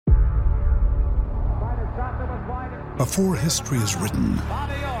Before history is written,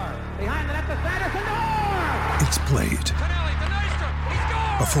 it's played.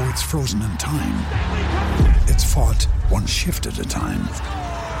 Before it's frozen in time, it's fought one shift at a time.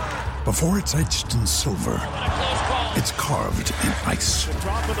 Before it's etched in silver, it's carved in ice.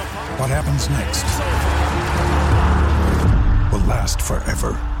 What happens next will last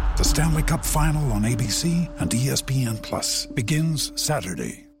forever. The Stanley Cup Final on ABC and ESPN Plus begins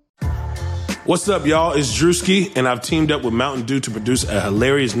Saturday. What's up, y'all? It's Drewski, and I've teamed up with Mountain Dew to produce a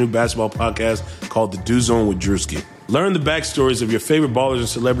hilarious new basketball podcast called The Dew Zone with Drewski. Learn the backstories of your favorite ballers and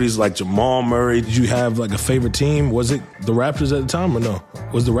celebrities like Jamal Murray. Did you have like a favorite team? Was it the Raptors at the time or no?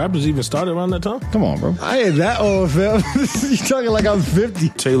 Was the Raptors even started around that time? Come on, bro. I ain't that old, fam. You talking like I'm 50.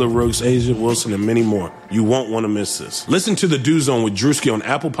 Taylor Rooks, Asia Wilson, and many more. You won't want to miss this. Listen to The Dew Zone with Drewski on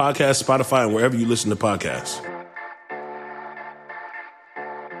Apple Podcasts, Spotify, and wherever you listen to podcasts.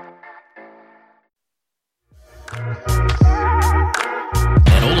 And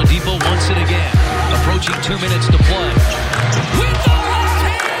Oladipo wants it again. Approaching 2 minutes to play. With the left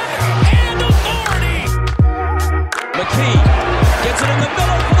hand and authority. McKee gets it in the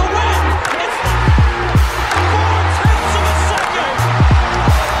middle for the win. It's 4/10 of a second.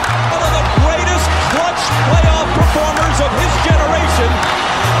 One of the greatest clutch playoff performers of his generation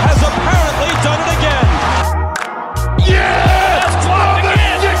has apparently done it again. Yes! Mother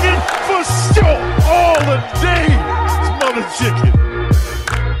chicken for sure! All the day! It's mother chicken.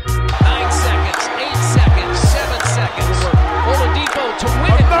 9 seconds, 8 seconds, 7 seconds. Oladipo to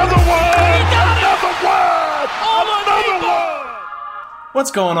win it. Another one! He got it! Another one! Another one!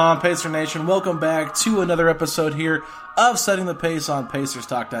 What's going on, Pacer Nation? Welcome back to another episode here of Setting the Pace on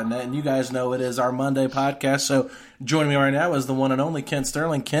PacersTalk.net. And you guys know it is our Monday podcast, so joining me right now is the one and only Kent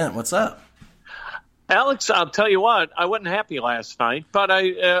Sterling. Kent, what's up? Alex, I'll tell you what, I wasn't happy last night, but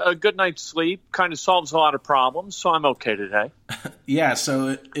a good night's sleep kind of solves a lot of problems, so I'm okay today. Yeah,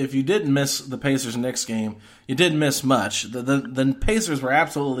 so if you didn't miss the Pacers-Knicks game, you didn't miss much. The Pacers were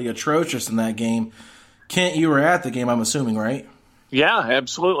absolutely atrocious in that game. Kent, you were at the game, I'm assuming, right? Yeah,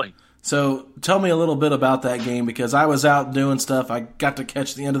 absolutely. So tell me a little bit about that game, because I was out doing stuff. I got to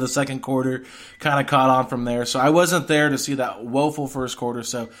catch the end of the second quarter, kind of caught on from there. So I wasn't there to see that woeful first quarter.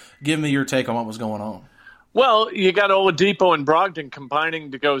 So give me your take on what was going on. Well, you got Oladipo and Brogdon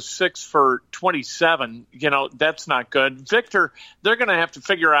combining to go 6 for 27. You know, that's not good. Victor, they're going to have to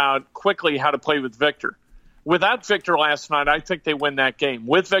figure out quickly how to play with Victor. Without Victor last night, I think they win that game.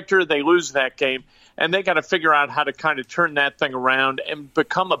 With Victor, they lose that game. And they got to figure out how to kind of turn that thing around and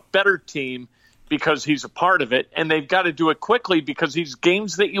become a better team because he's a part of it. And they've got to do it quickly because these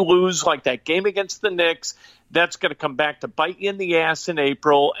games that you lose, like that game against the Knicks, that's going to come back to bite you in the ass in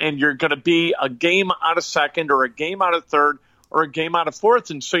April. And you're going to be a game out of second or a game out of third or a game out of fourth.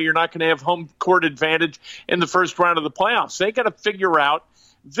 And so you're not going to have home court advantage in the first round of the playoffs. They got to figure out,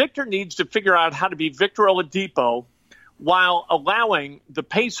 Victor needs to figure out how to be Victor Oladipo while allowing the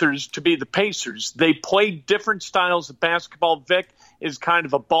Pacers to be the Pacers. They play different styles of basketball. Vic is kind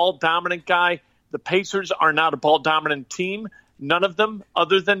of a ball-dominant guy. The Pacers are not a ball-dominant team. None of them,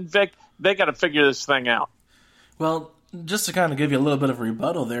 other than Vic. They got to figure this thing out. Well, just to kind of give you a little bit of a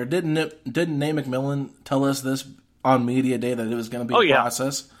rebuttal there, didn't Nate McMillan tell us this on Media Day that it was going to be a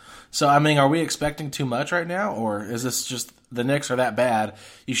process? So, I mean, are we expecting too much right now, or is this just the Knicks are that bad,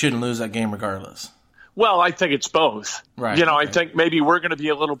 you shouldn't lose that game regardless? Well, I think it's both. Right. You know, I think maybe we're going to be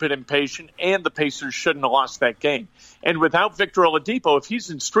a little bit impatient, and the Pacers shouldn't have lost that game. And without Victor Oladipo, if he's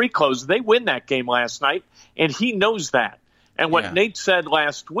in street clothes, they win that game last night, and he knows that. And what Nate said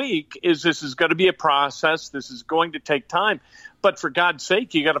last week is this is going to be a process. This is going to take time. But for God's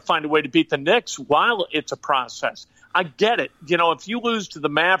sake, you got to find a way to beat the Knicks while it's a process. I get it. You know, if you lose to the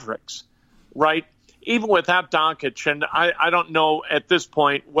Mavericks, right, even without Doncic, and I don't know at this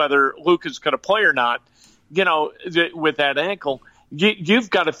point whether Luka's going to play or not, you know, with that ankle, you've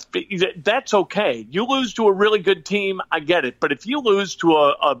got to – that's okay. You lose to a really good team, I get it. But if you lose to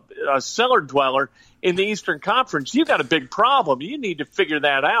a cellar dweller in the Eastern Conference, you got a big problem. You need to figure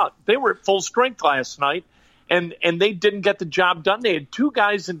that out. They were at full strength last night, and they didn't get the job done. They had two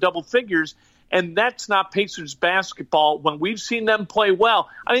guys in double figures. And that's not Pacers basketball when we've seen them play well.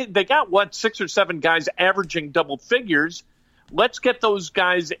 I mean, they got, 6 or 7 guys averaging double figures. Let's get those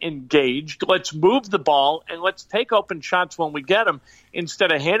guys engaged. Let's move the ball, and let's take open shots when we get them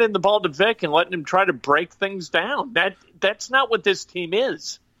instead of handing the ball to Vic and letting him try to break things down. That's not what this team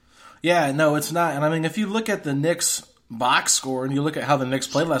is. Yeah, no, it's not. And, I mean, if you look at the Knicks box score and you look at how the Knicks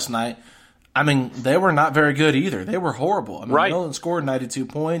played last night, I mean, they were not very good either. They were horrible. I mean, Nolan scored 92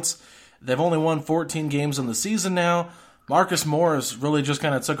 points. They've only won 14 games in the season now. Marcus Morris really just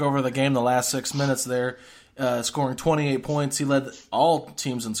kind of took over the game the last 6 minutes there, scoring 28 points. He led all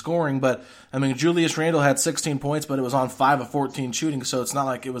teams in scoring, but, I mean, Julius Randle had 16 points, but it was on 5 of 14 shooting, so it's not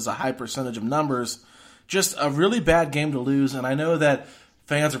like it was a high percentage of numbers. Just a really bad game to lose, and I know that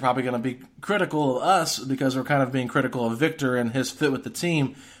fans are probably going to be critical of us because we're kind of being critical of Victor and his fit with the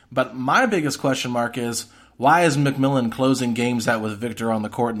team, but my biggest question mark is, why is McMillan closing games out with Victor on the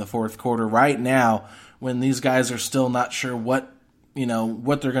court in the fourth quarter right now when these guys are still not sure what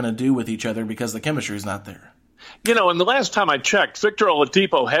they're going to do with each other because the chemistry is not there? And the last time I checked, Victor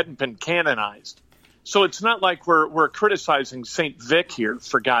Oladipo hadn't been canonized. So it's not like we're criticizing St. Vic here,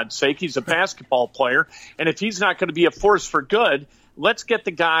 for God's sake. He's a basketball player, and if he's not going to be a force for good, let's get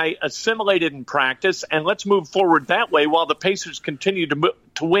the guy assimilated in practice, and let's move forward that way while the Pacers continue to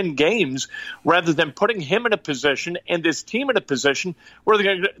win games rather than putting him in a position and this team in a position where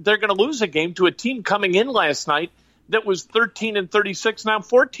they're going to lose a game to a team coming in last night that was 13-36, now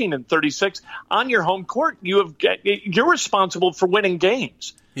 14-36 on your home court. You're responsible for winning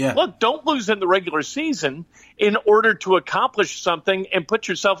games. Yeah. Look, don't lose in the regular season in order to accomplish something and put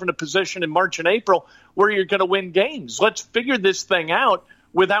yourself in a position in March and April where you're going to win games. Let's figure this thing out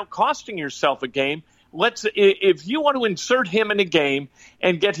without costing yourself a game. If you want to insert him in a game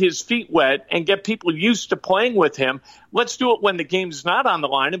and get his feet wet and get people used to playing with him, let's do it when the game's not on the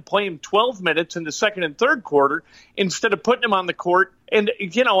line and play him 12 minutes in the second and third quarter instead of putting him on the court. And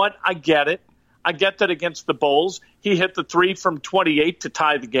you know what? I get it. I get that against the Bulls, he hit the 3 from 28 to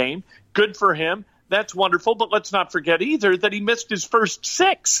tie the game. Good for him. That's wonderful. But let's not forget either that he missed his first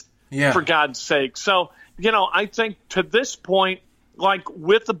 6, for God's sake. So, I think to this point, like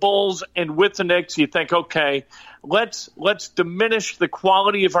with the Bulls and with the Knicks, you think, okay, let's diminish the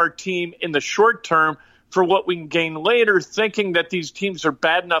quality of our team in the short term for what we can gain later, thinking that these teams are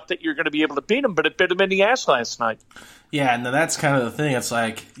bad enough that you're going to be able to beat them, but it bit them in the ass last night. Yeah, and that's kind of the thing. It's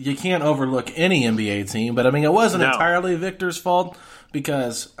like you can't overlook any NBA team, but, I mean, it wasn't entirely Victor's fault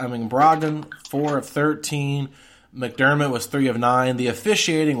because, I mean, Brogdon, 4 of 13, McDermott was 3 of 9. The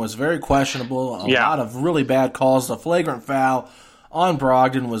officiating was very questionable, a lot of really bad calls. The flagrant foul on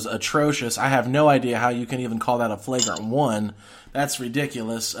Brogdon was atrocious. I have no idea how you can even call that a flagrant 1. That's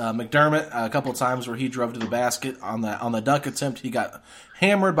ridiculous. McDermott, a couple of times where he drove to the basket on the dunk attempt, he got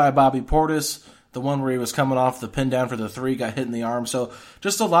hammered by Bobby Portis. The one where he was coming off the pin down for the 3 got hit in the arm. So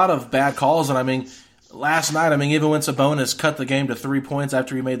just a lot of bad calls. And, I mean, last night, even when Sabonis cut the game to 3 points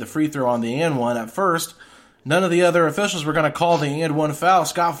after he made the free throw on the and one at first, none of the other officials were going to call the and one foul.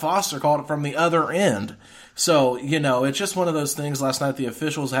 Scott Foster called it from the other end. So, it's just one of those things. Last night the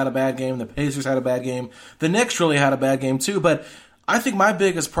officials had a bad game. The Pacers had a bad game. The Knicks really had a bad game too. But I think my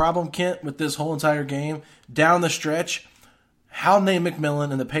biggest problem, Kent, with this whole entire game, down the stretch, how Nate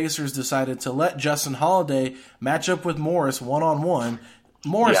McMillan and the Pacers decided to let Justin Holiday match up with Morris one-on-one.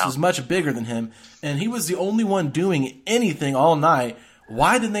 Morris is much bigger than him, and he was the only one doing anything all night.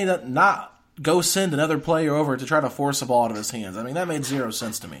 Why didn't they not go send another player over to try to force the ball out of his hands? I mean, that made zero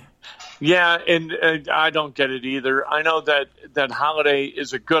sense to me. Yeah, and I don't get it either. I know that Holiday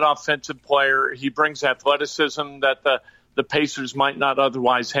is a good offensive player. He brings athleticism that the Pacers might not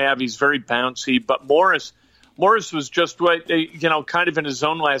otherwise have. He's very bouncy. But Morris was just kind of in his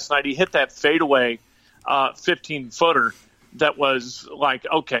zone last night. He hit that fadeaway 15-footer that was like,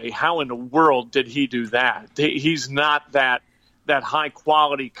 okay, how in the world did he do that? He's not that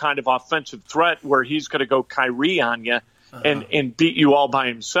high-quality kind of offensive threat where he's going to go Kyrie on you and beat you all by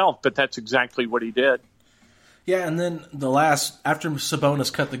himself, but that's exactly what he did. Yeah, and then after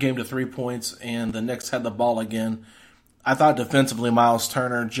Sabonis cut the game to 3 points and the Knicks had the ball again, I thought defensively Miles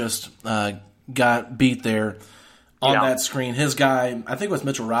Turner just got beat there on that screen. His guy, I think it was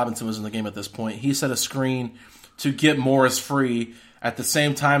Mitchell Robinson, was in the game at this point. He set a screen to get Morris free. At the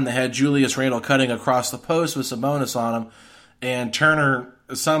same time, they had Julius Randle cutting across the post with Sabonis on him, and Turner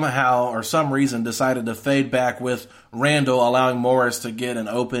somehow or some reason decided to fade back with Randle, allowing Morris to get an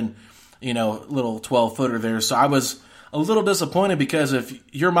open, little 12-footer there. So I was a little disappointed because if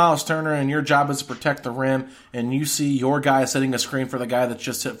you're Miles Turner and your job is to protect the rim and you see your guy setting a screen for the guy that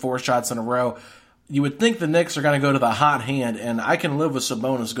just hit 4 shots in a row, you would think the Knicks are going to go to the hot hand, and I can live with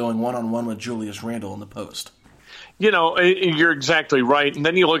Sabonis going one-on-one with Julius Randle in the post. You're exactly right. And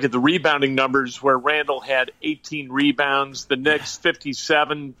then you look at the rebounding numbers where Randle had 18 rebounds, the Knicks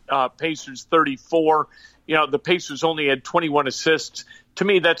 57, Pacers 34. The Pacers only had 21 assists. To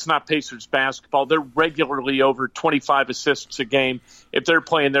me, that's not Pacers basketball. They're regularly over 25 assists a game. If they're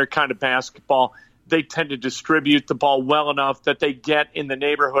playing their kind of basketball, they tend to distribute the ball well enough that they get in the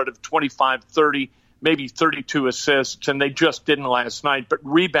neighborhood of 25, 30, maybe 32 assists, and they just didn't last night. But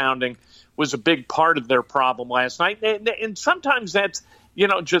rebounding was a big part of their problem last night. And sometimes that's,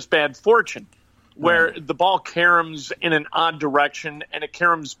 just bad fortune, where the ball caroms in an odd direction and it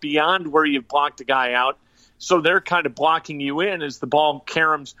caroms beyond where you've blocked a guy out. So they're kind of blocking you in as the ball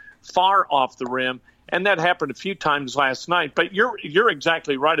caroms far off the rim. And that happened a few times last night. But you're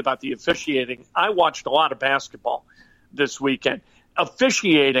exactly right about the officiating. I watched a lot of basketball this weekend.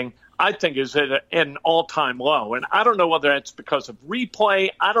 Officiating, I think, is at an all-time low. And I don't know whether that's because of replay.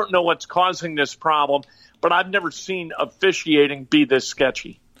 I don't know what's causing this problem. But I've never seen officiating be this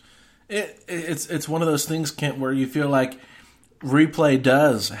sketchy. It's one of those things, Kent, where you feel like replay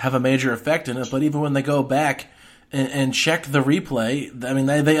does have a major effect in it. But even when they go back and check the replay, I mean,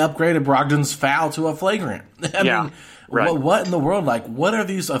 they upgraded Brogdon's foul to a flagrant. I mean, right. What in the world? Like, what are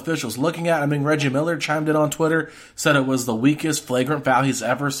these officials looking at? I mean, Reggie Miller chimed in on Twitter, said it was the weakest flagrant foul he's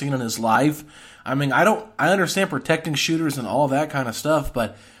ever seen in his life. I mean, I understand protecting shooters and all that kind of stuff,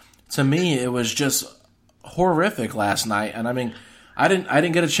 but to me, it was just horrific last night. And I mean, I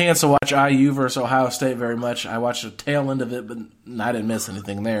didn't get a chance to watch IU versus Ohio State very much. I watched the tail end of it, but I didn't miss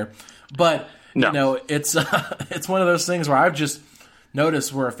anything there. But it's one of those things where I've just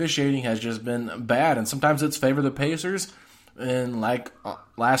noticed where officiating has just been bad, and sometimes it's favored the Pacers, and like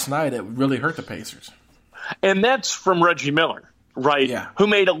last night, it really hurt the Pacers. And that's from Reggie Miller, right? Yeah. Who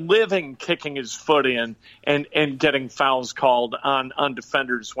made a living kicking his foot in and getting fouls called on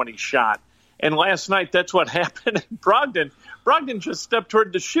defenders when he shot. And last night, that's what happened. Brogdon just stepped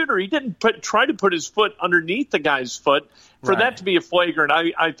toward the shooter. He didn't try to put his foot underneath the guy's foot. For that to be a flagrant,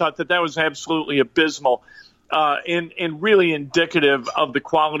 I thought that was absolutely abysmal and really indicative of the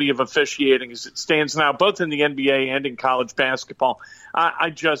quality of officiating as it stands now, both in the NBA and in college basketball.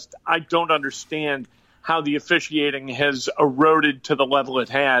 I don't understand how the officiating has eroded to the level it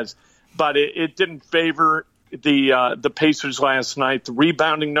has, but it didn't favor the Pacers last night. The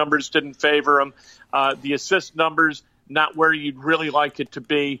rebounding numbers didn't favor them. The assist numbers, not where you'd really like it to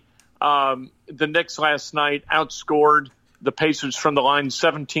be. The Knicks last night outscored the Pacers from the line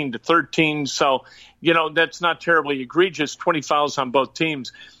 17-13. So, that's not terribly egregious, 20 fouls on both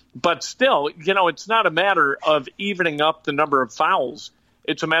teams. But still, it's not a matter of evening up the number of fouls.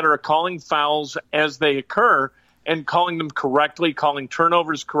 It's a matter of calling fouls as they occur and calling them correctly, calling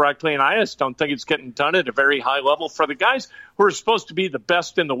turnovers correctly. And I just don't think it's getting done at a very high level for the guys who are supposed to be the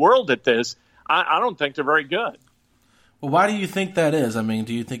best in the world at this. I don't think they're very good. Well, why do you think that is? I mean,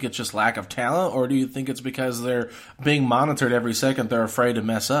 do you think it's just lack of talent, or do you think it's because they're being monitored every second, they're afraid to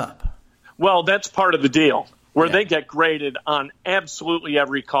mess up? Well, that's part of the deal, where they get graded on absolutely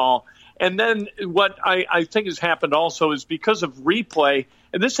every call. And then what I think has happened also is because of replay,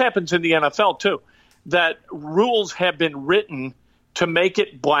 and this happens in the NFL too, that rules have been written to make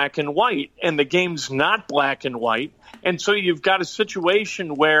it black and white, and the game's not black and white. And so you've got a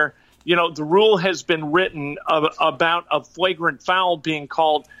situation where, the rule has been written about a flagrant foul being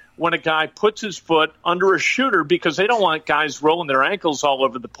called when a guy puts his foot under a shooter because they don't want guys rolling their ankles all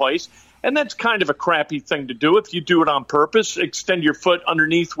over the place. And that's kind of a crappy thing to do if you do it on purpose. Extend your foot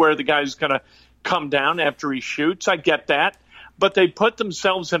underneath where the guy's going to come down after he shoots. I get that. But they put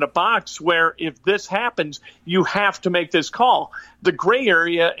themselves in a box where if this happens, you have to make this call. The gray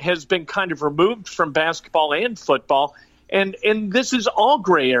area has been kind of removed from basketball and football, and this is all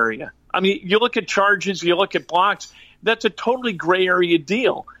gray area. I mean, you look at charges, you look at blocks, that's a totally gray area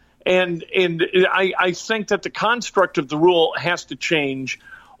deal. And I think that the construct of the rule has to change,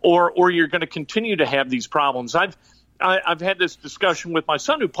 or you're going to continue to have these problems. I've had this discussion with my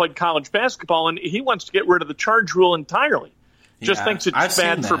son who played college basketball, and he wants to get rid of the charge rule entirely. Just thinks it's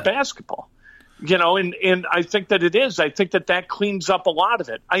bad for basketball. And I think that it is. I think that cleans up a lot of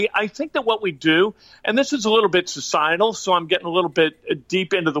it. I think that what we do, and this is a little bit societal, so I'm getting a little bit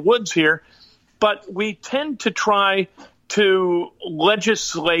deep into the woods here, but we tend to try to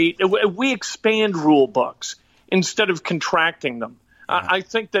legislate. We expand rule books instead of contracting them. I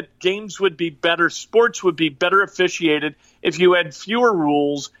think that games would be better, sports would be better officiated if you had fewer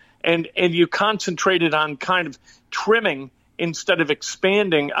rules and you concentrated on kind of trimming instead of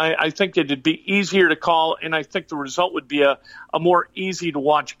expanding. I think it'd be easier to call, and I think the result would be a more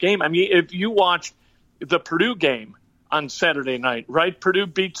easy-to-watch game. I mean, if you watched the Purdue game on Saturday night, right? Purdue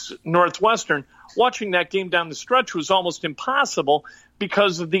beats Northwestern. Watching that game down the stretch was almost impossible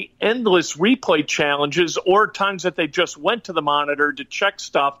because of the endless replay challenges or times that they just went to the monitor to check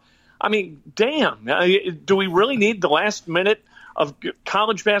stuff. I mean, damn, do we really need the last minute of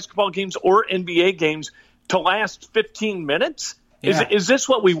college basketball games or NBA games to last 15 minutes? Yeah. Is this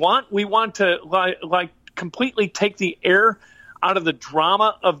what we want? We want to like completely take the air out of the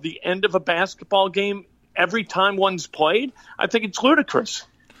drama of the end of a basketball game every time one's played? I think it's ludicrous.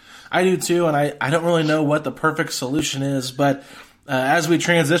 I do too, and I don't really know what the perfect solution is, but as we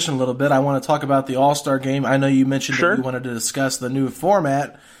transition a little bit, I want to talk about the All-Star Game. I know you mentioned that you wanted to discuss the new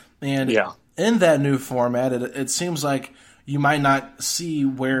format, and in that new format, it seems like you might not see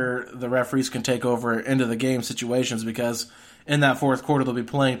where the referees can take over into the game situations, because in that fourth quarter they'll be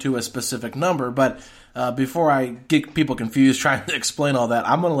playing to a specific number. But before I get people confused trying to explain all that,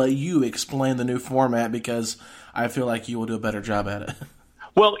 I'm going to let you explain the new format, because I feel like you will do a better job at it.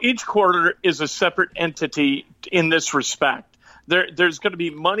 Well, each quarter is a separate entity in this respect. There's going to be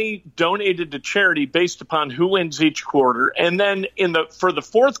money donated to charity based upon who wins each quarter. And then for the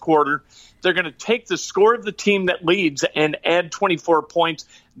fourth quarter, they're going to take the score of the team that leads and add 24 points.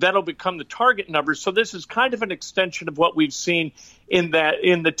 That'll become the target number. So this is kind of an extension of what we've seen in the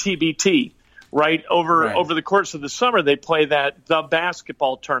TBT, right? Over the course of the summer, they play the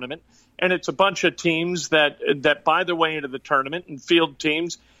basketball tournament. And it's a bunch of teams that buy their way into the tournament and field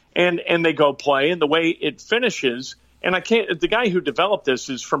teams, and they go play. And the way it finishes, and the guy who developed this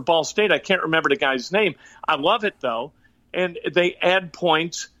is from Ball State. I can't remember the guy's name. I love it, though. And they add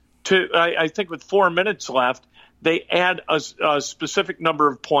points to, I think with 4 minutes left, they add a specific number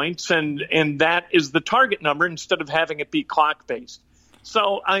of points, and that is the target number instead of having it be clock-based.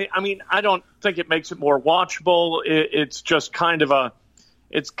 So, I mean, I don't think it makes it more watchable. It's just kind of a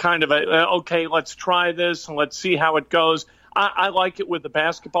okay, let's try this and let's see how it goes. I like it with the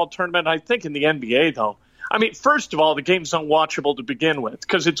basketball tournament. I think in the NBA, though, I mean, first of all, the game's unwatchable to begin with,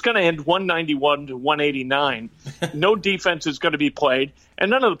 because it's going to end 191 to 189. No defense is going to be played,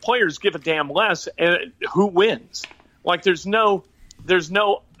 and none of the players give a damn less who wins. Like, there's no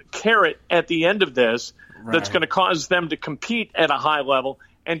carrot at the end of this that's going to cause them to compete at a high level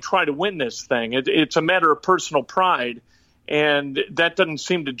and try to win this thing. It's a matter of personal pride. And that doesn't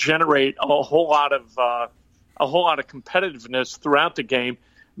seem to generate a whole lot of competitiveness throughout the game.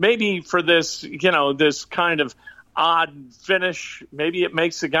 Maybe for this, this kind of odd finish, maybe it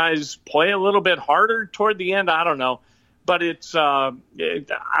makes the guys play a little bit harder toward the end. I don't know, but it's I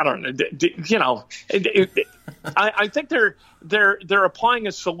don't know. I think they're applying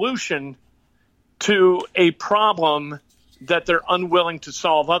a solution to a problem that they're unwilling to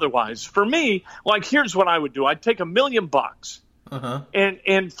solve otherwise. For me, like, here's what I would do. I'd take $1 million,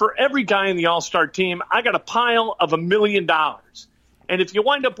 and for every guy in the All-Star team, I got a pile of $1 million. And if you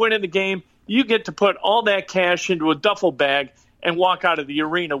wind up winning the game, you get to put all that cash into a duffel bag and walk out of the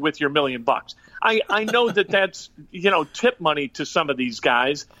arena with your $1 million. I know that's tip money to some of these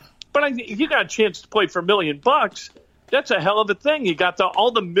guys, but you got a chance to play for $1 million. That's a hell of a thing. You got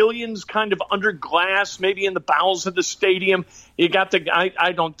all the millions kind of under glass, maybe in the bowels of the stadium. You got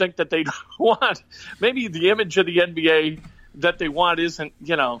I don't think that they want, maybe the image of the NBA that they want isn't,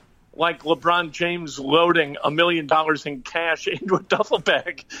 like LeBron James loading $1 million in cash into a duffel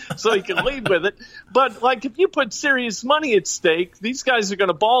bag so he can leave with it. But, like, if you put serious money at stake, these guys are going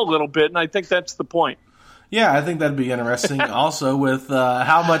to ball a little bit, and I think that's the point. Yeah, I think that'd be interesting. Also, with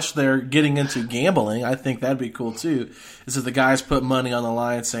how much they're getting into gambling, I think that'd be cool too. Is if the guys put money on the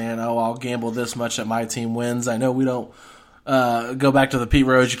line, saying, "Oh, I'll gamble this much that my team wins." I know we don't go back to the Pete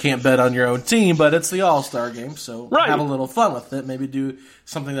Rose. You can't bet on your own team, but it's the All-Star Game, so have a little fun with it. Maybe do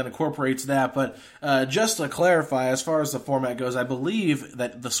something that incorporates that. But just to clarify, as far as the format goes, I believe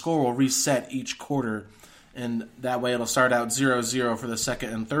that the score will reset each quarter, and that way it'll start out 0-0 for the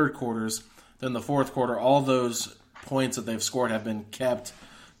second and third quarters. Then the fourth quarter, all those points that they've scored have been kept.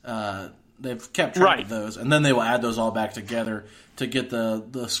 They've kept track of those, and then they will add those all back together to get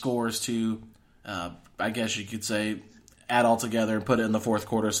the scores to, I guess you could say, add all together and put it in the fourth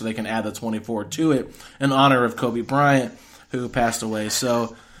quarter, so they can add the 24 to it in honor of Kobe Bryant, who passed away.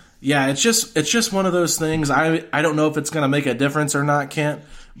 So, yeah, it's just one of those things. I don't know if it's going to make a difference or not, Kent,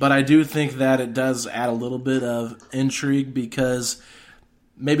 but I do think that it does add a little bit of intrigue, because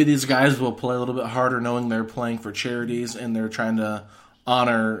maybe these guys will play a little bit harder knowing they're playing for charities and they're trying to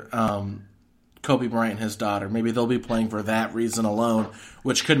honor Kobe Bryant and his daughter. Maybe they'll be playing for that reason alone,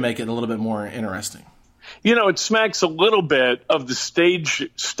 which could make it a little bit more interesting. It smacks a little bit of the stage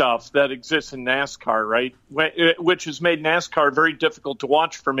stuff that exists in NASCAR, right? Which has made NASCAR very difficult to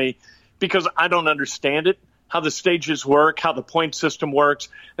watch for me, because I don't understand it, how the stages work, how the point system works.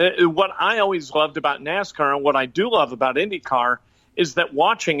 What I always loved about NASCAR, and what I do love about IndyCar, is that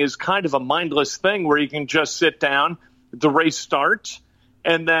watching is kind of a mindless thing where you can just sit down, the race starts,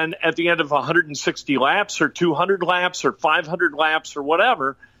 and then at the end of 160 laps or 200 laps or 500 laps or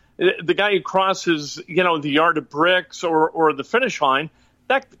whatever, the guy who crosses, the yard of bricks or the finish line,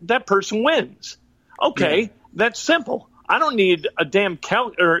 that person wins. Okay, That's simple. I don't need a damn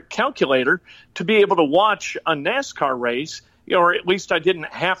calculator to be able to watch a NASCAR race or at least I didn't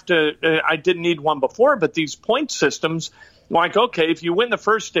have to, I didn't need one before, but these point systems, like, okay, if you win the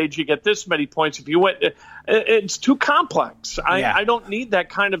first stage, you get this many points. If you win, it's too complex. I don't need that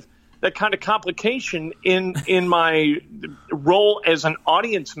kind of complication in my role as an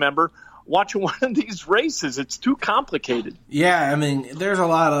audience member watching one of these races. It's too complicated. Yeah, I mean, there's a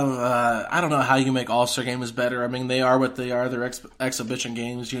lot of, I don't know how you make All-Star Games better. I mean, they are what they are. They're exhibition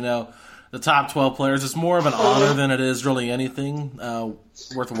games, you know. The top 12 players, it's more of an honor than it is really anything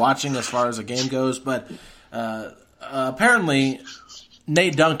worth watching as far as a game goes. But apparently,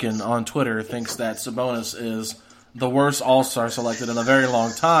 Nate Duncan on Twitter thinks that Sabonis is the worst All-Star selected in a very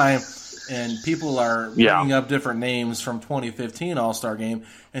long time. And people are bringing up different names from 2015 All-Star Game.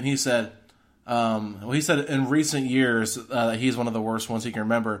 And he said, in recent years, he's one of the worst ones he can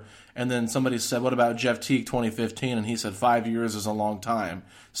remember. And then somebody said, what about Jeff Teague 2015? And he said 5 years is a long time.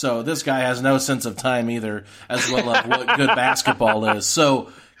 So this guy has no sense of time either, as well as what good basketball is.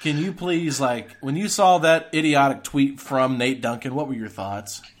 So can you please, when you saw that idiotic tweet from Nate Duncan, what were your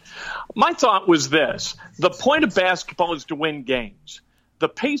thoughts? My thought was this. The point of basketball is to win games. The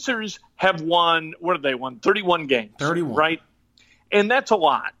Pacers have won, what have they won? 31 games. 31. Right? And that's a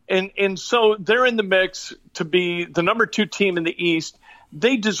lot. And so they're in the mix to be the number 2 team in the East.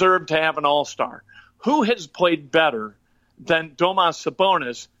 They deserve to have an all-star. Who has played better than Domas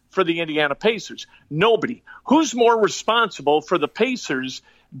Sabonis for the Indiana Pacers? Nobody. Who's more responsible for the Pacers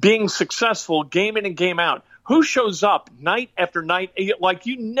being successful game in and game out? Who shows up night after night? Like,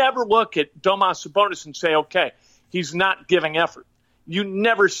 you never look at Domas Sabonis and say, okay, he's not giving effort. You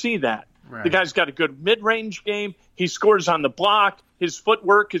never see that. Right. The guy's got a good mid-range game. He scores on the block. His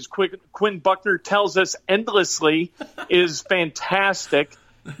footwork, as Quinn Buckner tells us endlessly, is fantastic.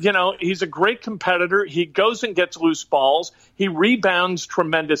 You know, he's a great competitor. He goes and gets loose balls. He rebounds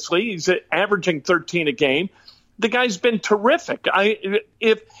tremendously. He's averaging 13 a game. The guy's been terrific.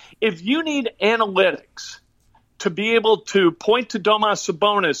 If you need analytics to be able to point to Domas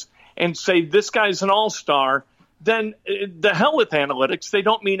Sabonis and say this guy's an all-star, then the hell with analytics. They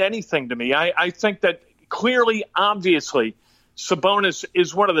don't mean anything to me. I think that clearly, obviously, Sabonis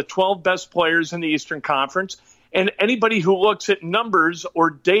is one of the 12 best players in the Eastern Conference. And anybody who looks at numbers or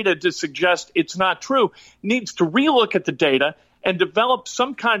data to suggest it's not true needs to relook at the data and develop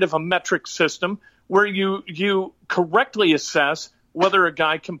some kind of a metric system where you correctly assess whether a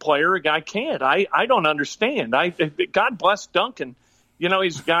guy can play or a guy can't. I don't understand. God bless Duncan. You know,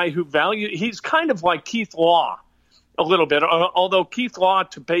 he's a guy who he's kind of like Keith Law a little bit, although Keith Law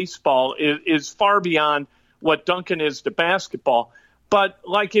to baseball is far beyond what Duncan is to basketball. But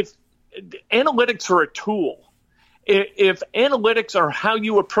like, if analytics are a tool, if analytics are how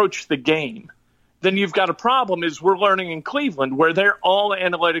you approach the game, then you've got a problem, as we're learning in Cleveland, where they're all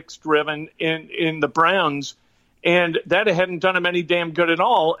analytics driven in the Browns, and that hadn't done them any damn good at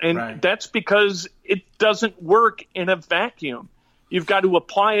all. And That's because it doesn't work in a vacuum. You've got to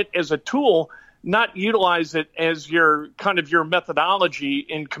apply it as a tool, not utilize it as your methodology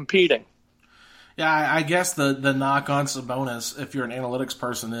in competing. Yeah, I guess the knock on Sabonis, if you're an analytics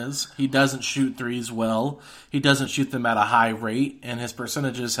person, is he doesn't shoot threes well. He doesn't shoot them at a high rate, and his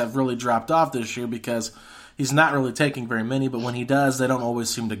percentages have really dropped off this year because he's not really taking very many, but when he does, they don't always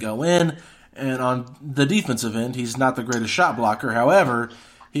seem to go in. And on the defensive end, he's not the greatest shot blocker. However,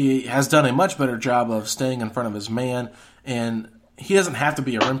 he has done a much better job of staying in front of his man, and he doesn't have to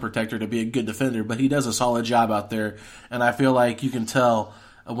be a rim protector to be a good defender, but he does a solid job out there, and I feel like you can tell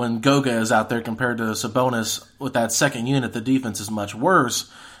when Goga is out there compared to Sabonis with that second unit, the defense is much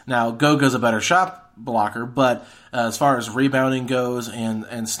worse. Now, Goga's a better shot blocker, but as far as rebounding goes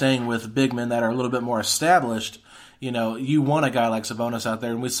and staying with big men that are a little bit more established, you know, you want a guy like Sabonis out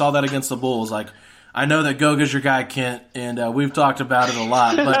there, and we saw that against the Bulls. Like, I know that Goga's your guy, Kent, and we've talked about it a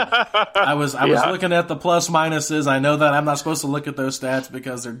lot, but I was looking at the plus minuses. I know that I'm not supposed to look at those stats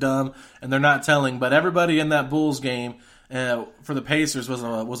because they're dumb and they're not telling, but everybody in that Bulls game for the Pacers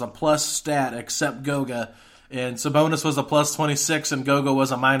was a plus stat except Goga, and Sabonis was a plus 26 and Goga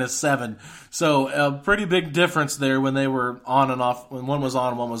was a minus 7. So a pretty big difference there when they were on and off, when one was on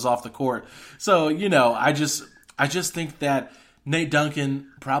and one was off the court. So, you know, I just think that Nate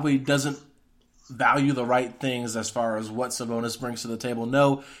Duncan probably doesn't value the right things as far as what Sabonis brings to the table.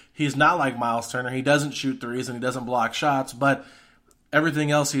 No, he's not like Miles Turner. He doesn't shoot threes and he doesn't block shots, but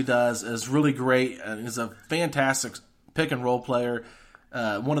everything else he does is really great, and he's a fantastic pick-and-roll player,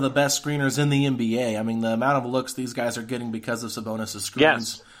 one of the best screeners in the NBA. I mean, the amount of looks these guys are getting because of Sabonis'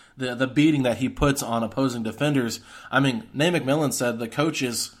 screens, the beating that he puts on opposing defenders. I mean, Nate McMillan said the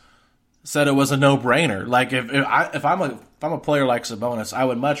coaches said it was a no-brainer. Like if I'm a player like Sabonis, I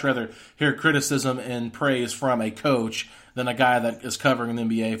would much rather hear criticism and praise from a coach than a guy that is covering the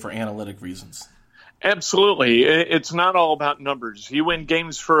NBA for analytic reasons. Absolutely. It's not all about numbers. You win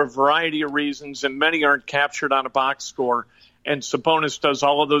games for a variety of reasons, and many aren't captured on a box score. And Sabonis does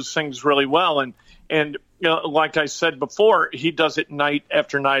all of those things really well. And you know, like I said before, he does it night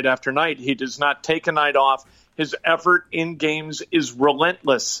after night after night. He does not take a night off. His effort in games is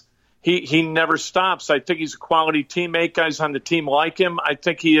relentless. He never stops. I think he's a quality teammate. Guys on the team like him. I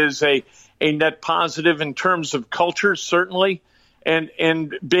think he is a net positive in terms of culture, certainly. And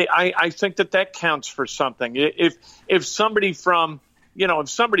I think that counts for something. If somebody from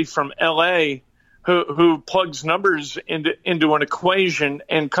LA who plugs numbers into an equation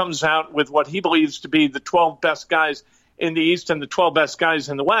and comes out with what he believes to be the 12 best guys in the East and the 12 best guys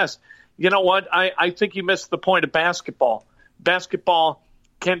in the West, you know what? I think you missed the point of basketball. Basketball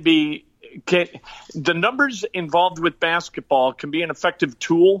the numbers involved with basketball can be an effective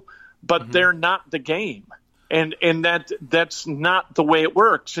tool, but they're not the game. And that's not the way it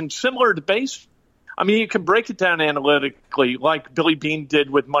works. And similar to baseball, I mean, you can break it down analytically like Billy Beane did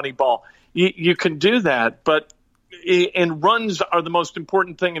with Moneyball. You can do that, and runs are the most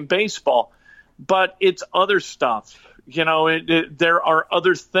important thing in baseball, but it's other stuff. You know, there are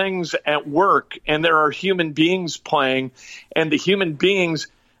other things at work, and there are human beings playing, and the human beings,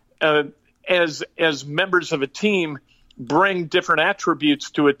 as members of a team, bring different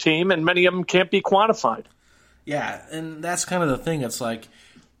attributes to a team, and many of them can't be quantified. Yeah, and that's kind of the thing. It's like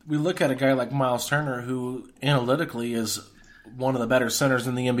we look at a guy like Miles Turner, who analytically is one of the better centers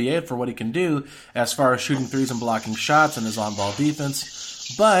in the NBA for what he can do as far as shooting threes and blocking shots and his on-ball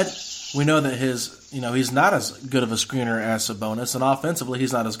defense. But we know that he's not as good of a screener as Sabonis, and offensively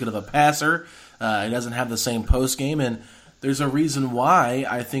he's not as good of a passer. He doesn't have the same post game, and there's a reason why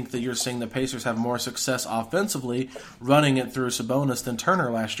I think that you're seeing the Pacers have more success offensively running it through Sabonis than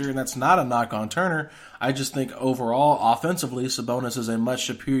Turner last year, and that's not a knock on Turner. I just think overall, offensively, Sabonis is a much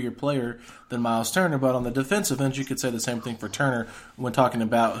superior player than Miles Turner, but on the defensive end, you could say the same thing for Turner when talking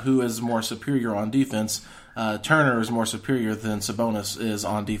about who is more superior on defense. Turner is more superior than Sabonis is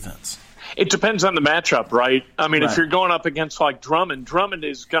on defense. It depends on the matchup, right? I mean, If you're going up against like Drummond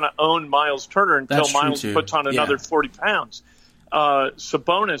is going to own Miles Turner until Miles puts on another 40 pounds.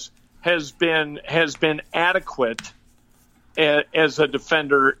 Sabonis has been adequate as a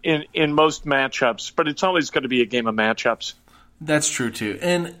defender in most matchups, but it's always going to be a game of matchups. That's true too.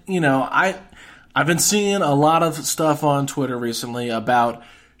 And I've been seeing a lot of stuff on Twitter recently about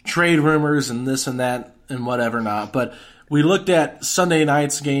trade rumors and this and that and whatever not, but we looked at Sunday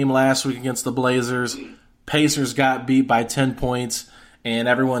night's game last week against the Blazers. Pacers got beat by 10 points, and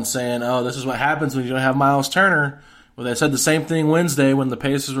everyone's saying, oh, this is what happens when you don't have Miles Turner. Well, they said the same thing Wednesday when the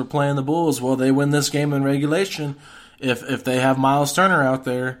Pacers were playing the Bulls. Well, they win this game in regulation if they have Miles Turner out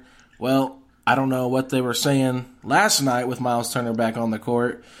there. Well, I don't know what they were saying last night with Miles Turner back on the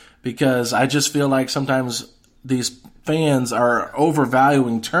court, because I just feel like sometimes these fans are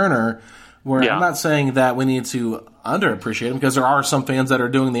overvaluing Turner, where I'm not saying that we need to underappreciate him, because there are some fans that are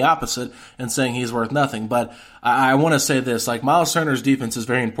doing the opposite and saying he's worth nothing. But I want to say this, like, Miles Turner's defense is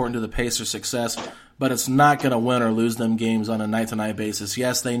very important to the Pacers' success, but it's not going to win or lose them games on a night-to-night basis.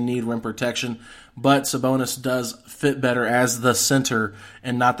 Yes, they need rim protection, but Sabonis does fit better as the center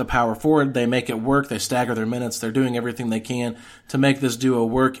and not the power forward. They make it work. They stagger their minutes. They're doing everything they can to make this duo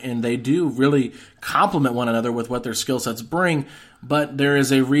work, and they do really complement one another with what their skill sets bring. But there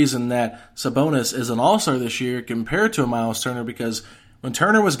is a reason that Sabonis is an all-star this year compared to a Miles Turner, because when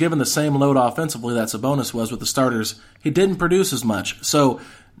Turner was given the same load offensively that Sabonis was with the starters, he didn't produce as much. So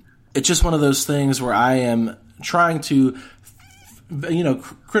it's just one of those things where I am trying to,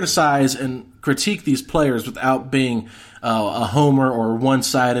 criticize and critique these players without being a homer or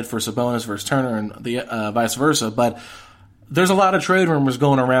one-sided for Sabonis versus Turner and the vice versa. But there's a lot of trade rumors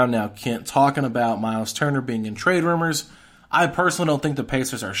going around now, Kent, talking about Miles Turner being in trade rumors. I personally don't think the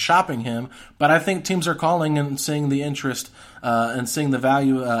Pacers are shopping him, but I think teams are calling and seeing the interest and seeing the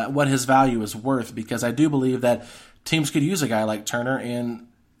value, what his value is worth, because I do believe that teams could use a guy like Turner, and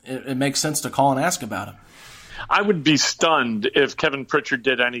it makes sense to call and ask about him. I would be stunned if Kevin Pritchard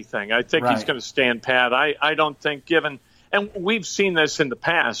did anything. I think he's going to stand pat. I don't think, given, and we've seen this in the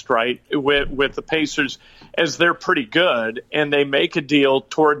past, right, with the Pacers, as they're pretty good and they make a deal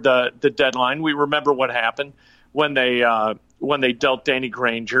toward the deadline. We remember what happened when they dealt Danny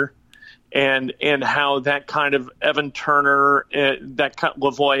Granger, and how that kind of Evan Turner,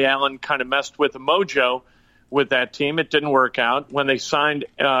 Lavoy Allen kind of messed with the mojo with that team. It didn't work out. When they signed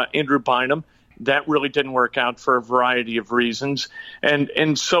Andrew Bynum, That really didn't work out for a variety of reasons.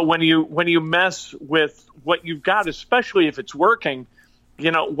 And so when you mess with what you've got, especially if it's working,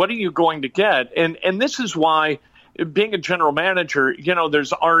 what are you going to get? And this is why being a general manager,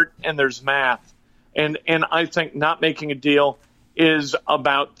 there's art and there's math. And I think not making a deal is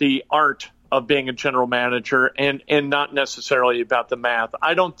about the art of being a general manager and not necessarily about the math.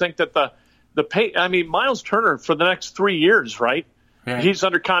 I don't think that the pay, Miles Turner for the next 3 years, right? Yeah. He's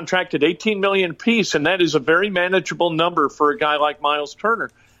under contract at $18 million apiece, and that is a very manageable number for a guy like Miles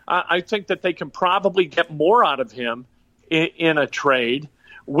Turner. I think that they can probably get more out of him in a trade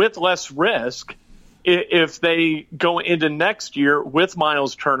with less risk if they go into next year with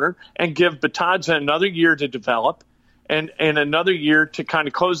Miles Turner and give Bitadze another year to develop and another year to kind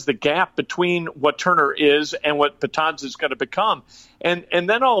of close the gap between what Turner is and what Bitadze is going to become. And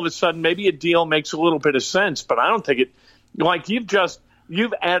then all of a sudden maybe a deal makes a little bit of sense, but I don't think it. Like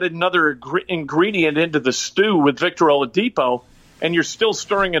you've added another ingredient into the stew with Victor Oladipo, and you're still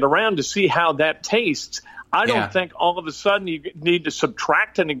stirring it around to see how that tastes. I don't think all of a sudden you need to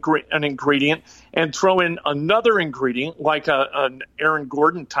subtract an ingredient and throw in another ingredient like an Aaron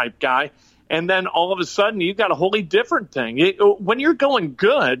Gordon type guy, and then all of a sudden you got a wholly different thing. When you're going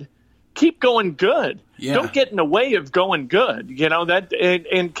good, keep going good. Yeah. Don't get in the way of going good. That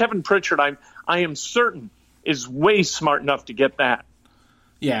and Kevin Pritchard, I am certain, is way smart enough to get that.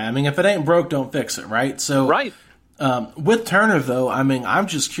 Yeah, if it ain't broke, don't fix it, right? So, right. With Turner, though, I'm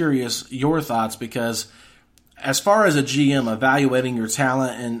just curious your thoughts, because as far as a GM evaluating your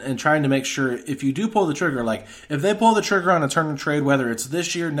talent and trying to make sure if you do pull the trigger, like if they pull the trigger on a Turner trade, whether it's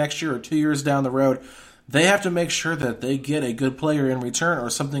this year, next year, or 2 years down the road, they have to make sure that they get a good player in return or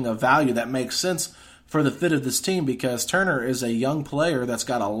something of value that makes sense for the fit of this team, because Turner is a young player that's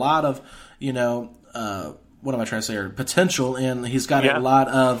got a lot of, what am I trying to say here? Potential, and he's got a lot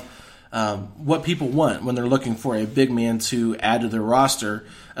of what people want when they're looking for a big man to add to their roster,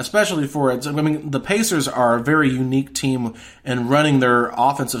 especially for it. The Pacers are a very unique team in running their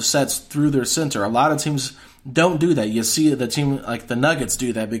offensive sets through their center. A lot of teams don't do that. You see the team like the Nuggets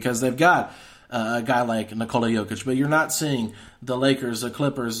do that because they've got a guy like Nikola Jokic, but you're not seeing the Lakers, the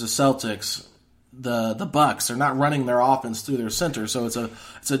Clippers, the Celtics, the Bucks. They're not running their offense through their center, so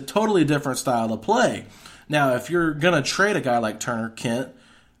it's a totally different style of play. Now, if you're going to trade a guy like Turner, Kent,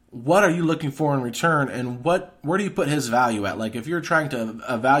 what are you looking for in return, and where do you put his value at? Like, if you're trying to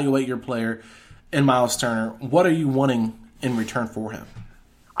evaluate your player in Miles Turner, what are you wanting in return for him?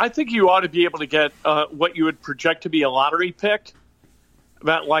 I think you ought to be able to get what you would project to be a lottery pick,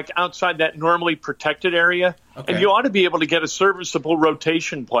 about like outside that normally protected area, and you ought to be able to get a serviceable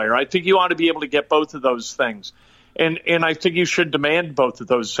rotation player. I think you ought to be able to get both of those things. And I think you should demand both of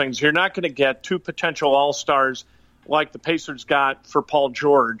those things. You're not going to get two potential all-stars like the Pacers got for Paul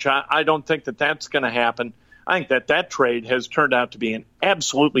George. I don't think that that's going to happen. I think that trade has turned out to be an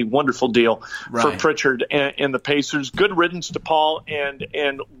absolutely wonderful deal for Pritchard and the Pacers. Good riddance to Paul,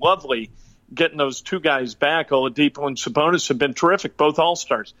 and lovely getting those two guys back. Oladipo and Sabonis have been terrific, both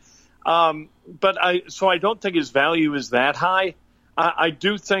all-stars. So I don't think his value is that high. I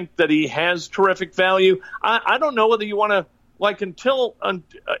do think that he has terrific value. I don't know whether you want to, like, until and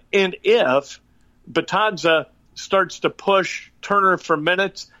if Bitadze starts to push Turner for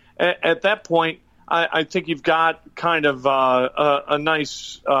minutes, at that point, I think you've got kind of a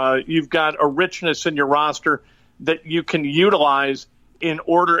nice, you've got a richness in your roster that you can utilize in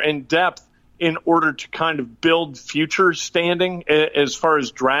order and depth in order to kind of build future standing as far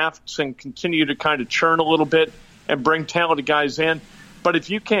as drafts and continue to kind of churn a little bit and bring talented guys in. But if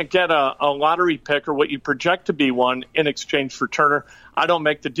you can't get a lottery pick or what you project to be one in exchange for Turner, I don't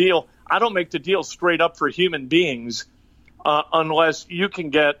make the deal. I don't make the deal straight up for human beings unless you can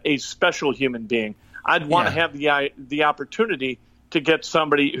get a special human being. I'd want to have the opportunity to get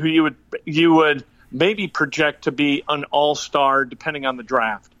somebody who you would maybe project to be an all-star depending on the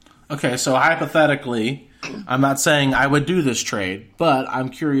draft. Okay, so hypothetically, I'm not saying I would do this trade, but I'm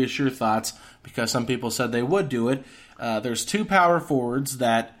curious your thoughts because some people said they would do it. There's two power forwards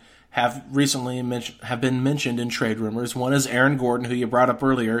that have recently been mentioned in trade rumors. One is Aaron Gordon, who you brought up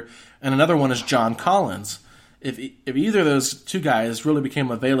earlier, and another one is John Collins. If either of those two guys really became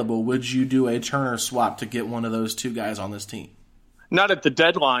available, would you do a Turner swap to get one of those two guys on this team? Not at the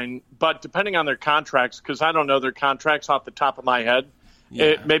deadline, but depending on their contracts, because I don't know their contracts off the top of my head.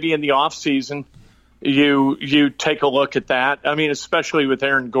 Maybe in the off season, you take a look at that. I mean, especially with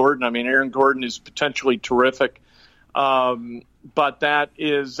Aaron Gordon. I mean, Aaron Gordon is potentially terrific. But that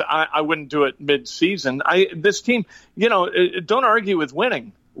is, I wouldn't do it mid-season. This team, don't argue with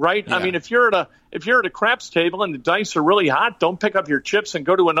winning, right? Yeah. I mean, if you're at a craps table and the dice are really hot, don't pick up your chips and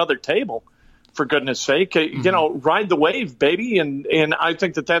go to another table. for goodness sake. Ride the wave, baby, and I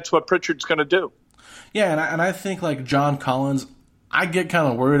think that's what Pritchard's going to do. Yeah, and I think like John Collins, I get kind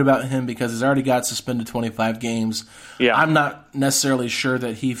of worried about him because he's already got suspended 25 games. Yeah. I'm not necessarily sure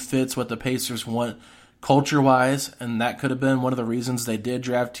that he fits what the Pacers want culture-wise, and that could have been one of the reasons they did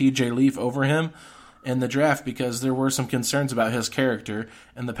draft TJ Leaf over him in the draft, because there were some concerns about his character,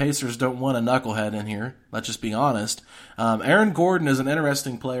 and the Pacers don't want a knucklehead in here. Let's just be honest. Aaron Gordon is an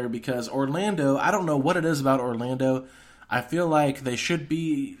interesting player because Orlando, I don't know what it is about Orlando. I feel like they should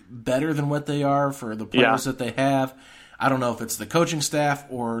be better than what they are for the players that they have. I don't know if it's the coaching staff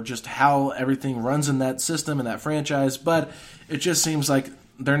or just how everything runs in that system and that franchise, but it just seems like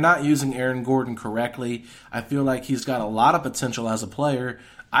they're not using Aaron Gordon correctly. I feel like he's got a lot of potential as a player.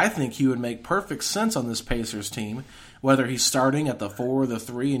 I think he would make perfect sense on this Pacers team, whether he's starting at the 4 or the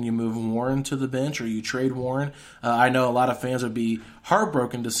 3 and you move Warren to the bench or you trade Warren. I know a lot of fans would be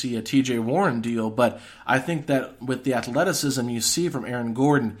heartbroken to see a TJ Warren deal, but I think that with the athleticism you see from Aaron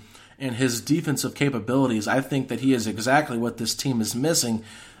Gordon and his defensive capabilities, I think that he is exactly what this team is missing,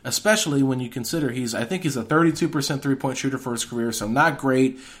 especially when you consider I think he's a 32% three-point shooter for his career, so not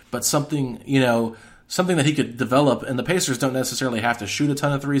great, but something that he could develop. And the Pacers don't necessarily have to shoot a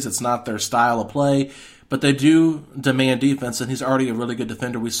ton of threes. It's not their style of play, but they do demand defense, and he's already a really good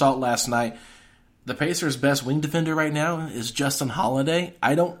defender. We saw it last night. The Pacers' best wing defender right now is Justin Holiday.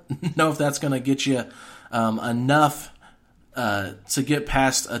 I don't know if that's going to get you enough to get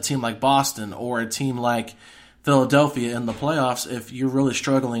past a team like Boston or a team like Philadelphia in the playoffs if you're really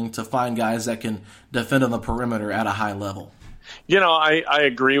struggling to find guys that can defend on the perimeter at a high level. I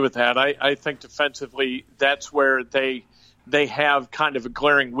agree with that. I think defensively that's where they have kind of a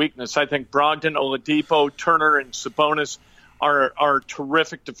glaring weakness. I think Brogdon, Oladipo, Turner, and Sabonis are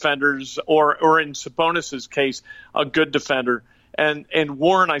terrific defenders, or in Sabonis's case, a good defender. And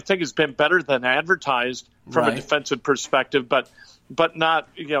Warren, I think, has been better than advertised from a defensive perspective, but not,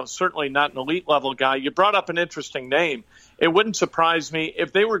 certainly not an elite level guy. You brought up an interesting name. It wouldn't surprise me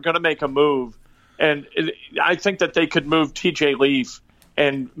if they were going to make a move, and I think that they could move TJ Leaf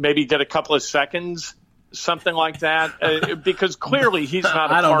and maybe get a couple of seconds, something like that, because clearly he's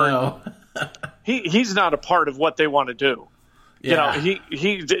not a part. He's not a part of what they want to do. Yeah.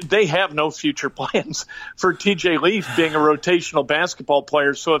 They have no future plans for TJ Leaf being a rotational basketball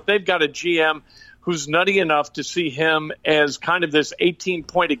player. So if they've got a GM who's nutty enough to see him as kind of this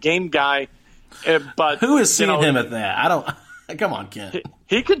 18-point-a-game guy, but who is seeing him at that? I don't. Come on, Kent.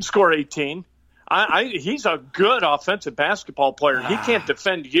 He can score 18. He's a good offensive basketball player. He can't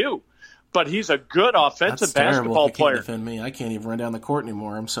defend you, but he's a good offensive basketball player. Can't defend me. I can't even run down the court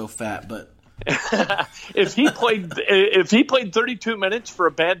anymore. I'm so fat, but. If he played 32 minutes for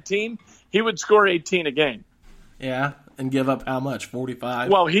a bad team, he would score 18 a game. Yeah, and give up how much?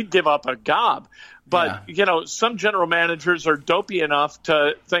 45? Well, he'd give up a gob. But, some general managers are dopey enough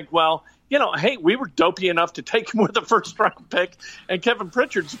to think, well, hey, we were dopey enough to take him with a first-round pick, and Kevin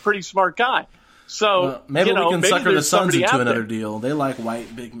Pritchard's a pretty smart guy. So maybe we can sucker the Suns into another deal. They like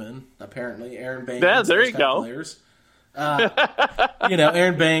white big men, apparently. Aaron Baines. Yeah, there you go. Players.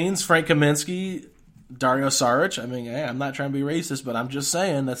 Aaron Baines, Frank Kaminsky, Dario Saric. I mean, hey, I'm not trying to be racist, but I'm just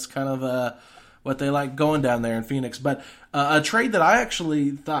saying that's kind of what they like going down there in Phoenix. But a trade that I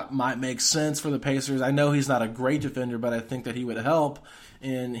actually thought might make sense for the Pacers, I know he's not a great defender, but I think that he would help,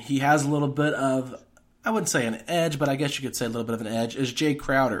 and he has a little bit of, I wouldn't say an edge, but I guess you could say a little bit of an edge, is Jay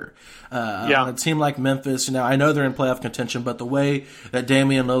Crowder. On a team like Memphis, I know they're in playoff contention, but the way that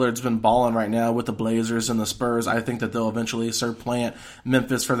Damian Lillard's been balling right now with the Blazers and the Spurs, I think that they'll eventually supplant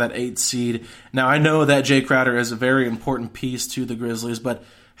Memphis for that 8th seed. Now, I know that Jay Crowder is a very important piece to the Grizzlies, but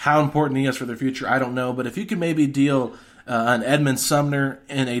how important he is for their future, I don't know. But if you could maybe deal an Edmund Sumner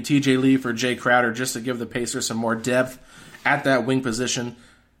and a TJ Leaf or Jay Crowder just to give the Pacers some more depth at that wing position.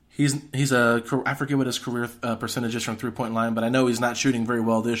 I forget what his career percentage is from three-point line, but I know he's not shooting very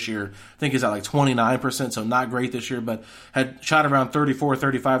well this year. I think he's at like 29%, so not great this year, but had shot around 34,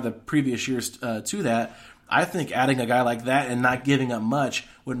 35 the previous years to that. I think adding a guy like that and not giving up much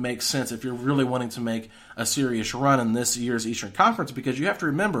would make sense if you're really wanting to make a serious run in this year's Eastern Conference, because you have to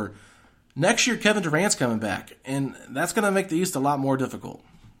remember, next year Kevin Durant's coming back, and that's going to make the East a lot more difficult.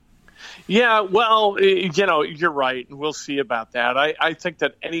 Yeah, well, you're right, and we'll see about that. I think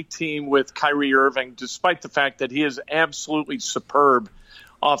that any team with Kyrie Irving, despite the fact that he is absolutely superb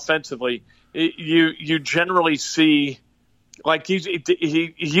offensively, you generally see, like,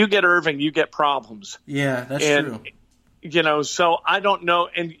 you get Irving, you get problems. Yeah, that's true. So I don't know.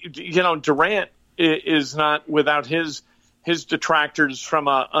 And, Durant is not without his detractors from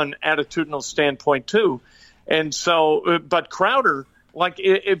an attitudinal standpoint, too. And so, but Crowder, Like,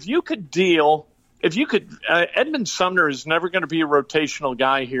 if you could Edmund Sumner is never going to be a rotational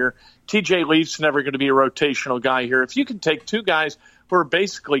guy here. TJ Leaf's never going to be a rotational guy here. If you can take two guys who are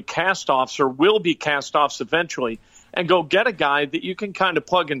basically cast-offs or will be cast-offs eventually and go get a guy that you can kind of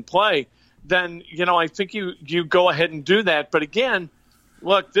plug and play, then, I think you go ahead and do that. But again,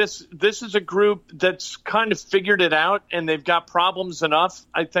 look, this is a group that's kind of figured it out, and they've got problems enough,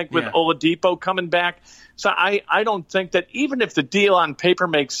 I think, with Oladipo coming back. So I don't think that even if the deal on paper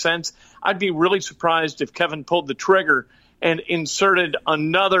makes sense, I'd be really surprised if Kevin pulled the trigger and inserted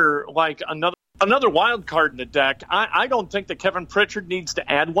another wild card in the deck. I don't think that Kevin Pritchard needs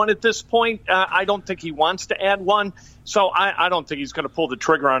to add one at this point. I don't think he wants to add one. So I don't think he's going to pull the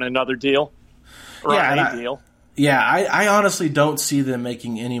trigger on another deal or on any deal. Yeah, I honestly don't see them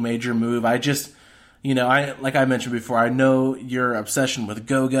making any major move. I just, like I mentioned before, I know your obsession with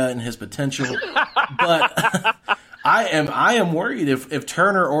Goga and his potential, but I am worried if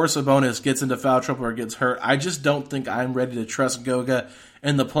Turner or Sabonis gets into foul trouble or gets hurt. I just don't think I'm ready to trust Goga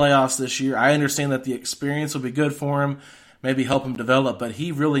in the playoffs this year. I understand that the experience will be good for him, maybe help him develop, but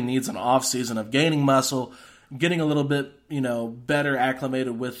he really needs an offseason of gaining muscle, getting a little bit, better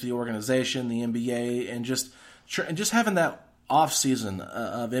acclimated with the organization, the NBA, and just having that offseason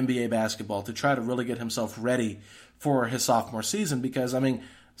of NBA basketball to try to really get himself ready for his sophomore season. Because,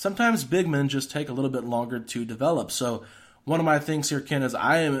 sometimes big men just take a little bit longer to develop. So one of my things here, Ken, is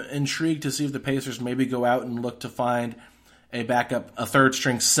I am intrigued to see if the Pacers maybe go out and look to find a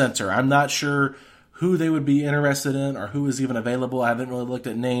third-string center. I'm not sure who they would be interested in or who is even available. I haven't really looked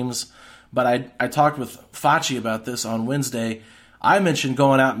at names, but I talked with Facci about this on Wednesday. I mentioned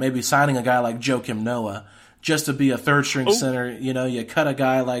going out and maybe signing a guy like Joakim Noah just to be a third-string center. You cut a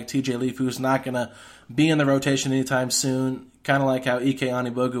guy like TJ Leaf who's not going to be in the rotation anytime soon, kind of like how Ike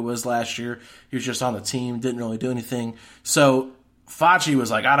Anigbogu was last year. He was just on the team, didn't really do anything. So Facci was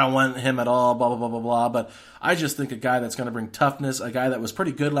like, I don't want him at all, blah, blah, blah, blah, blah. But I just think a guy that's going to bring toughness, a guy that was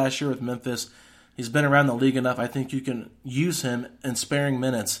pretty good last year with Memphis. He's been around the league enough. I think you can use him in sparing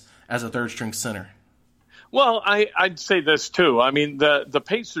minutes as a third-string center. Well, I'd say this, too. The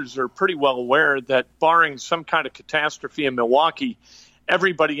Pacers are pretty well aware that barring some kind of catastrophe in Milwaukee,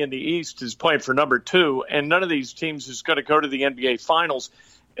 everybody in the East is playing for number 2, and none of these teams is going to go to the NBA Finals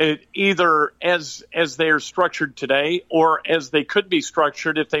either as they are structured today or as they could be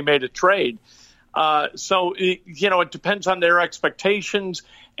structured if they made a trade. So it depends on their expectations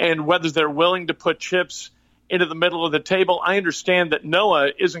and whether they're willing to put chips into the middle of the table. I understand that Noah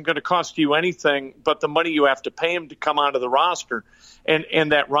isn't going to cost you anything but the money you have to pay him to come onto the roster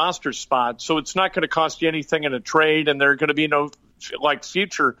and that roster spot. So it's not going to cost you anything in a trade, and there are going to be no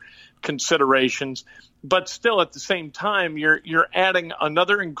future considerations. But still, at the same time, you're adding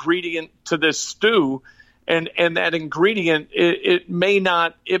another ingredient to this stew, and that ingredient it may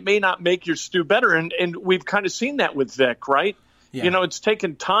not make your stew better. And we've kind of seen that with Vic, right? Yeah. It's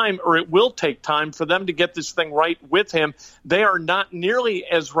taken time, or it will take time, for them to get this thing right with him. They are not nearly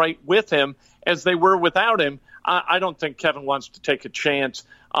as right with him as they were without him. I don't think Kevin wants to take a chance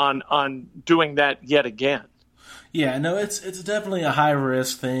on doing that yet again. Yeah, no, it's definitely a high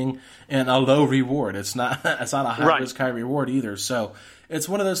risk thing and a low reward. It's not a high risk, high reward either. So it's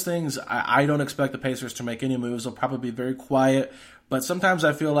one of those things. I don't expect the Pacers to make any moves. They'll probably be very quiet. But sometimes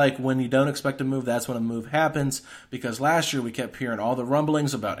I feel like when you don't expect a move, that's when a move happens. Because last year we kept hearing all the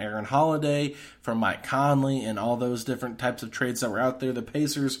rumblings about Aaron Holiday from Mike Conley and all those different types of trades that were out there. The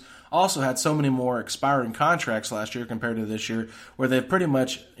Pacers also had so many more expiring contracts last year compared to this year, where they've pretty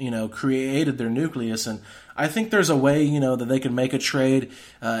much, created their nucleus. And I think there's a way, that they can make a trade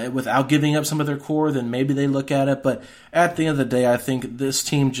without giving up some of their core. Then maybe they look at it. But at the end of the day, I think this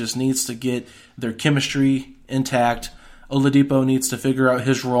team just needs to get their chemistry intact. Oladipo needs to figure out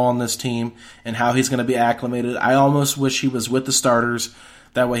his role on this team and how he's going to be acclimated. I almost wish he was with the starters.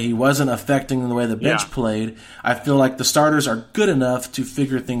 That way he wasn't affecting the way the bench played. I feel like the starters are good enough to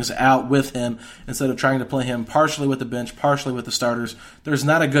figure things out with him instead of trying to play him partially with the bench, partially with the starters. There's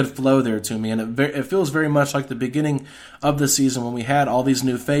not a good flow there to me, and it feels very much like the beginning of the season when we had all these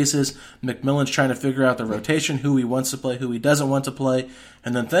new faces. McMillan's trying to figure out the rotation, who he wants to play, who he doesn't want to play.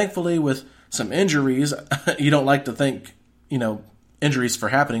 And then thankfully with some injuries, you don't like to think, injuries for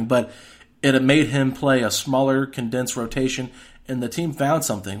happening, but it made him play a smaller, condensed rotation, and the team found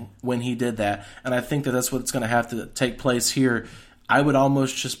something when he did that. And I think that that's what's going to have to take place here. I would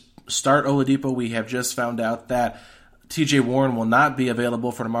almost just start Oladipo. We have just found out that TJ Warren will not be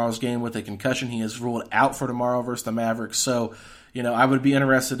available for tomorrow's game with a concussion. He is ruled out for tomorrow versus the Mavericks. So, I would be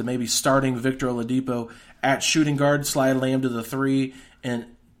interested to maybe starting Victor Oladipo at shooting guard, slide Lamb to the 3, and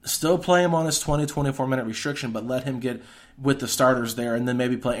still play him on his 24-minute restriction, but let him get with the starters there, and then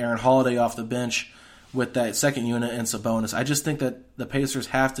maybe play Aaron Holiday off the bench with that second unit and Sabonis. I just think that the Pacers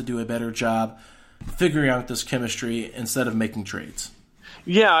have to do a better job figuring out this chemistry instead of making trades.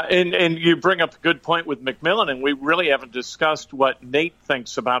 Yeah, and you bring up a good point with McMillan, and we really haven't discussed what Nate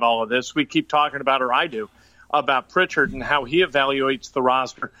thinks about all of this. We keep talking about, or I do, about Pritchard and how he evaluates the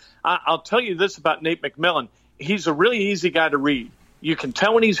roster. I'll tell you this about Nate McMillan. He's a really easy guy to read. You can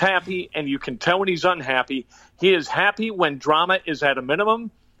tell when he's happy, and you can tell when he's unhappy. He is happy when drama is at a minimum,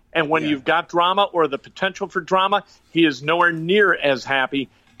 and when you've got drama or the potential for drama, he is nowhere near as happy.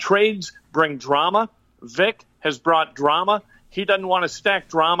 Trades bring drama. Vic has brought drama. He doesn't want to stack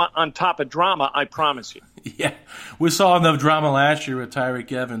drama on top of drama, I promise you. Yeah, we saw enough drama last year with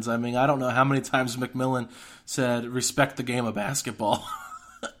Tyreke Evans. I mean, I don't know how many times McMillan said, respect the game of basketball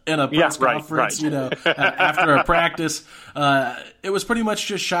in a press conference, after a practice. It was pretty much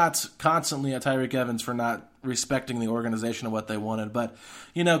just shots constantly at Tyreke Evans for not respecting the organization and what they wanted. But,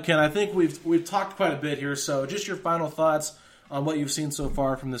 Ken, I think we've talked quite a bit here, so just your final thoughts on what you've seen so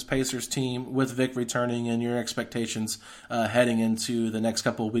far from this Pacers team with Vic returning and your expectations heading into the next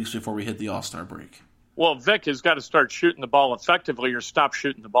couple of weeks before we hit the All-Star break. Well, Vic has got to start shooting the ball effectively or stop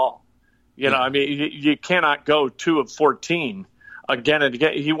shooting the ball. I mean, you cannot go 2 of 14 again and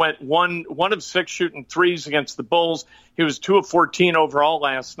again. He went 1 of 6 shooting threes against the Bulls. He was 2 of 14 overall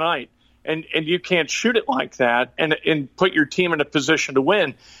last night. And you can't shoot it like that and put your team in a position to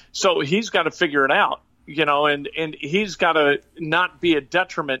win. So he's got to figure it out. And he's got to not be a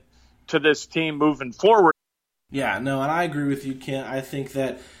detriment to this team moving forward. Yeah, no, and I agree with you, Kent. I think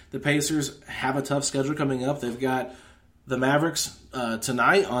that the Pacers have a tough schedule coming up. They've got the Mavericks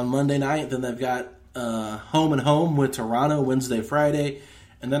tonight on Monday night. Then they've got home and home with Toronto Wednesday, Friday.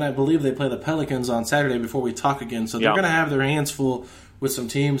 And then I believe they play the Pelicans on Saturday before we talk again. So they're going to have their hands full with some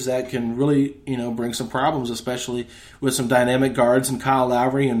teams that can really, bring some problems, especially with some dynamic guards and Kyle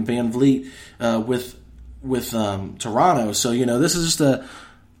Lowry and Van Vliet with Toronto. So, this is just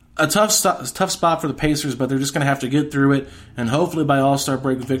a tough spot for the Pacers, but they're just going to have to get through it. And hopefully by All-Star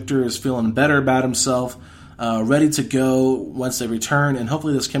break, Victor is feeling better about himself, ready to go once they return. And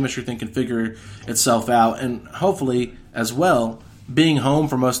hopefully this chemistry thing can figure itself out. And hopefully, as well, being home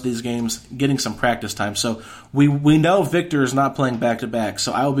for most of these games, getting some practice time. So we know Victor is not playing back-to-back.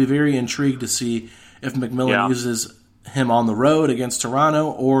 So I will be very intrigued to see if McMillan uses him on the road against Toronto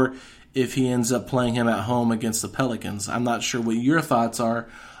or if he ends up playing him at home against the Pelicans. I'm not sure what your thoughts are.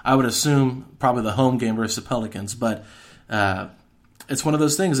 I would assume probably the home game versus the Pelicans, but it's one of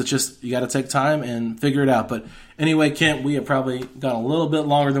those things. It's just you got to take time and figure it out. But anyway, Kent, we have probably gone a little bit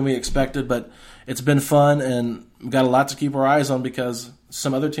longer than we expected, but it's been fun, and we've got a lot to keep our eyes on because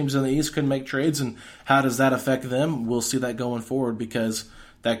some other teams in the East couldn't make trades, and how does that affect them? We'll see that going forward because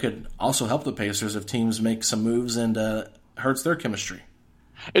that could also help the Pacers if teams make some moves and hurts their chemistry.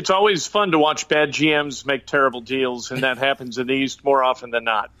 It's always fun to watch bad GMs make terrible deals, and that happens in the East more often than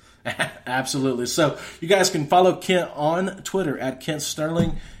not. Absolutely. So you guys can follow Kent on Twitter at Kent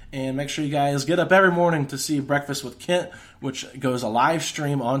Sterling, and make sure you guys get up every morning to see Breakfast with Kent, which goes a live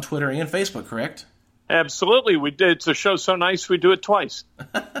stream on Twitter and Facebook, correct? Absolutely. We did. It's a show so nice we do it twice.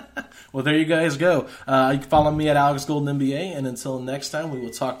 Well, there you guys go. You can follow me at Alex Golden NBA, and until next time, we will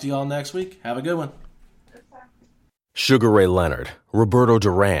talk to you all next week. Have a good one. Sugar Ray Leonard, Roberto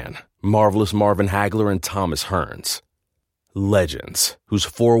Duran, Marvelous Marvin Hagler, and Thomas Hearns. Legends, whose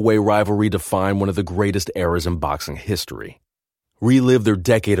four-way rivalry defined one of the greatest eras in boxing history. Relive their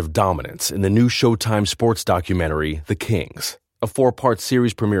decade of dominance in the new Showtime sports documentary, The Kings, a 4-part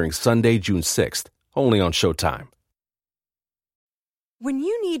series premiering Sunday, June 6th, only on Showtime. When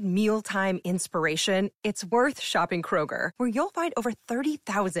you need mealtime inspiration, it's worth shopping Kroger, where you'll find over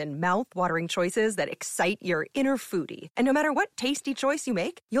 30,000 mouth-watering choices that excite your inner foodie. And no matter what tasty choice you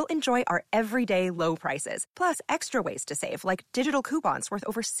make, you'll enjoy our everyday low prices, plus extra ways to save, like digital coupons worth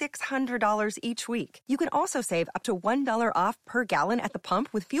over $600 each week. You can also save up to $1 off per gallon at the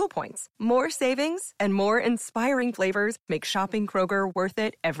pump with fuel points. More savings and more inspiring flavors make shopping Kroger worth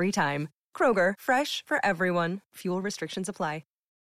it every time. Kroger, fresh for everyone. Fuel restrictions apply.